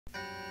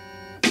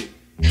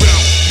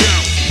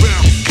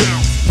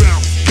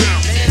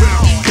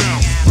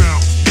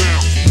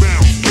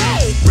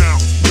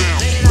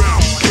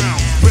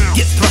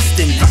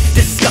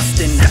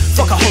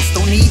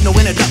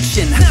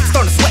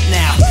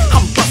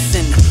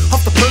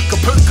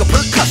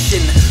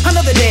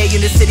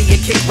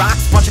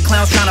box. Bunch of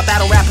clowns trying to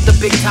battle rap at the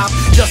big top.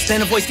 Just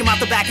then a voice came out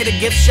the back of the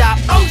gift shop.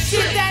 Oh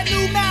shit, that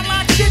new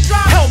Matlock shit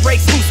drop. Hell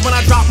breaks loose when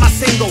I drop my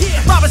single.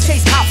 Robbers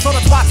chase cops so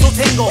the twats will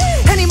tingle.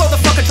 Any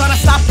motherfucker trying to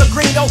stop the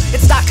gringo.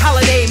 It's Doc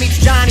Holliday meets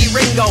Johnny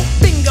Ringo.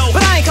 Bingo.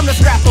 But I ain't come to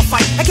scrap or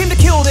fight. I came to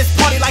kill this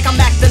party like I'm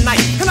Mac the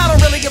Knight. And I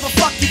don't really give a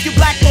fuck if you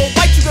black or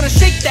white. You gonna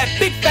shake that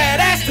big fat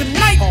ass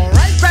tonight.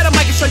 Alright. Grab a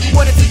mic and show you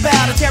what it's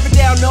about. I tear it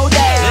down, no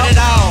doubt. Let it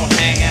all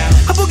hang out.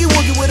 I boogie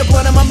woogie with a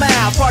blunt in my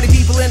mouth. Party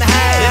people in the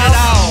house. Let it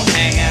all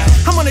hang out.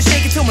 I'm gonna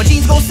shake it till my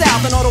jeans go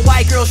south and all the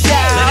white girls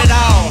shout. Let it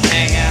all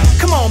hang out.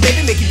 Come on,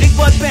 baby, make your big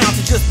butt bounce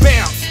and just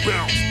bounce.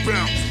 Bounce,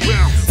 bounce,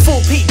 bounce.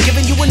 Full peak,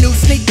 giving you a new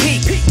sneak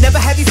peek. Never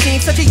have you seen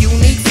such a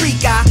unique freak.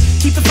 I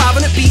keep the 5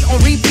 on the beat on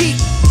repeat.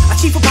 I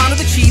chief a pound of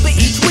the chiba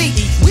each week.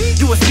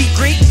 Do a speak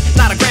Greek,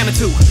 not a gram or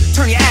two.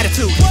 Turn your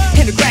attitude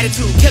into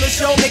gratitude. Kill a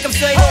show, make them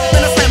say,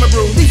 then I slam a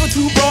brew. Leave her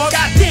too broad,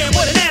 goddamn,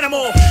 what an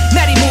animal.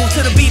 Natty move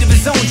to the beat of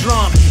his own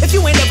drum. If you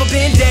ain't never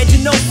been dead,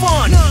 you're no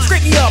fun.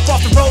 Scrape me up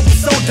off the road, we're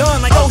so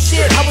done. Like, oh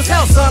shit, how was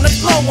hell, son?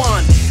 Let's blow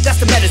one. That's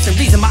the medicine,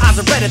 reason my eyes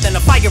are redder than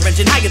a fire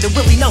engine. Higher than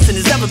Willie Nelson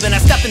has ever been.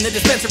 I step in the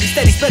dispensary,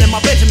 steady spinning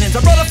my Benjamins.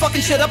 I roll the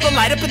fucking shit up and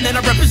light up and then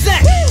I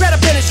represent. Grab a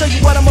pen and show you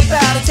what I'm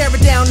about. I tear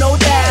it down, no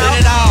doubt.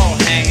 Let it all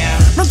hang out.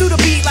 Run through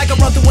the beat like I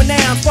run through an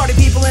ounce. Party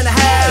people in the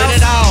house. Let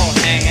it all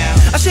hang out.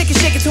 I shake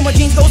it till my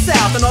jeans go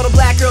south and all the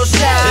black girls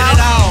shout. Let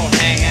it all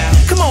hang out.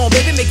 Come on,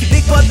 baby, make your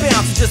big butt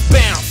bounce and just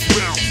bounce.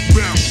 Bounce,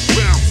 bounce,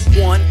 bounce.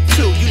 1,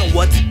 2, you know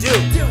what to do.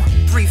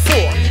 3,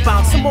 4,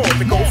 bounce some more.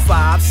 Then go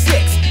 5,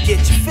 6,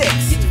 get your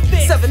fix.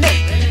 7,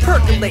 8,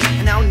 percolate,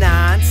 and now 9,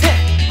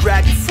 10.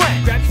 Grab your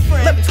friend.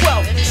 11,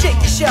 12, shake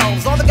your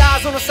shelves. All the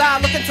guys on the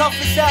side looking tough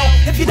as hell.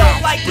 If you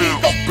don't like me,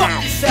 go fuck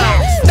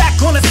yourself.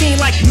 Back on the scene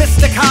like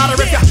Mr. Carter.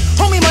 If you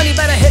owe me money,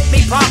 better hit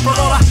me proper.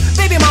 Or the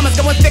baby mama's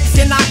going fix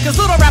your knock. Cause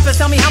little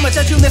rappers tell me how much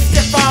that you missed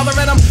your father.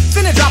 And I'm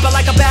finna drop it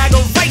like a bag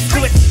of rice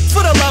to it.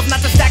 For the love, not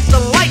to stack the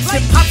lights.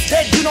 Hip hop's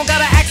dead, you don't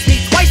gotta ask me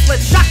twice.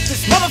 Let's shock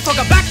this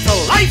motherfucker back to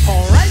life.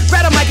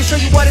 Grab a mic and show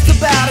you what it's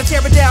about. I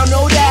tear it down,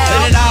 no